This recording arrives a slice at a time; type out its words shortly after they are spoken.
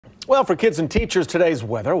Well, for kids and teachers, today's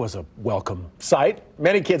weather was a welcome sight.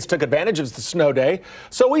 Many kids took advantage of the snow day,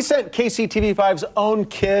 so we sent KCTV5's own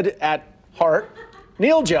kid at heart,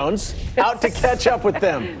 Neal Jones, out to catch up with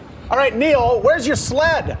them. All right, Neal, where's your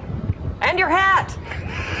sled? And your hat.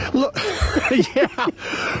 Look, yeah,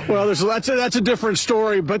 well, that's a different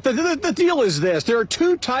story, but the deal is this. There are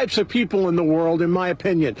two types of people in the world, in my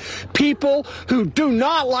opinion. People who do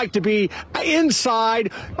not like to be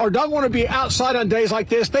inside or don't want to be outside on days like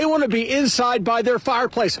this. They want to be inside by their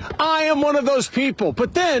fireplace. I am one of those people.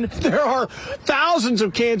 But then there are thousands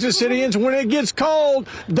of Kansas Cityans, when it gets cold,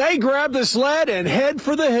 they grab the sled and head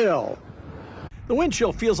for the hill. The wind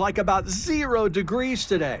chill feels like about 0 degrees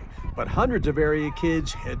today, but hundreds of area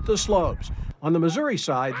kids hit the slopes. On the Missouri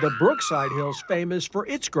side, the Brookside Hill's famous for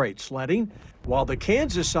its great sledding, while the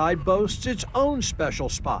Kansas side boasts its own special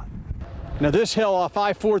spot. Now, this hill off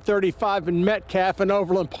I-435 in Metcalf and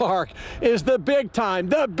Overland Park is the big time,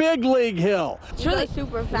 the big league hill. It's really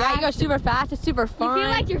super fast. Yeah, you go super fast. It's super fun. You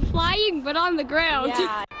feel like you're flying, but on the ground.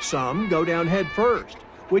 Yeah. Some go down head first,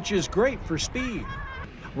 which is great for speed,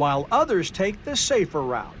 while others take the safer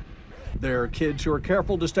route. There are kids who are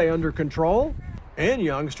careful to stay under control, and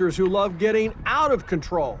youngsters who love getting out of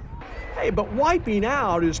control. Hey, but wiping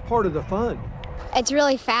out is part of the fun. It's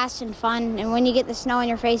really fast and fun, and when you get the snow in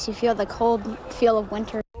your face, you feel the cold feel of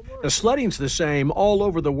winter. The sledding's the same all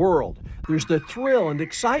over the world. There's the thrill and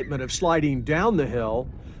excitement of sliding down the hill,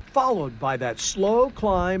 followed by that slow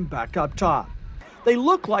climb back up top. They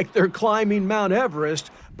look like they're climbing Mount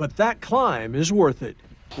Everest, but that climb is worth it.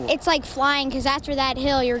 It's like flying, because after that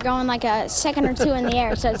hill, you're going like a second or two in the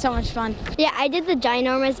air, so it's so much fun. Yeah, I did the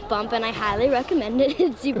ginormous bump, and I highly recommend it.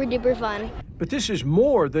 It's super duper fun. But this is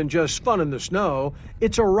more than just fun in the snow.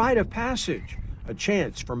 It's a rite of passage, a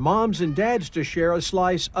chance for moms and dads to share a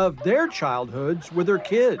slice of their childhoods with their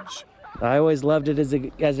kids. I always loved it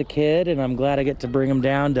as a kid, and I'm glad I get to bring them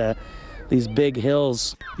down to these big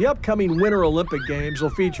hills. The upcoming Winter Olympic Games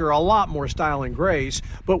will feature a lot more style and grace,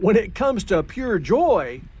 but when it comes to pure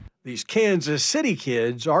joy, these Kansas City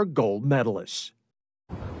kids are gold medalists.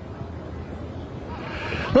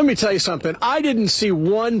 Let me tell you something. I didn't see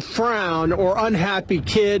one frown or unhappy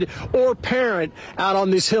kid or parent out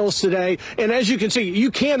on these hills today. And as you can see, you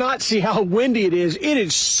cannot see how windy it is. It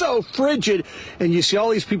is so frigid. And you see all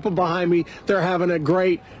these people behind me. They're having a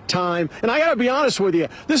great time. And I got to be honest with you.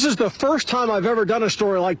 This is the first time I've ever done a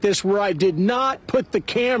story like this where I did not put the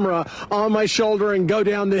camera on my shoulder and go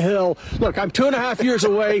down the hill. Look, I'm 2.5 years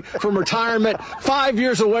away from retirement, 5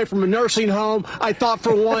 years away from a nursing home. I thought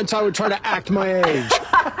for once I would try to act my age.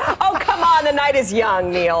 Oh, come on, the night is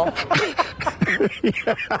young, Neal.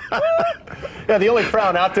 Yeah, the only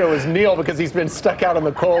frown out there was Neal because he's been stuck out in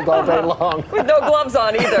the cold all day long. With no gloves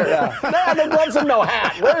on either. Yeah. No gloves and no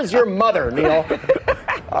hat. Where's your mother, Neal?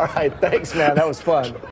 All right, thanks, man. That was fun.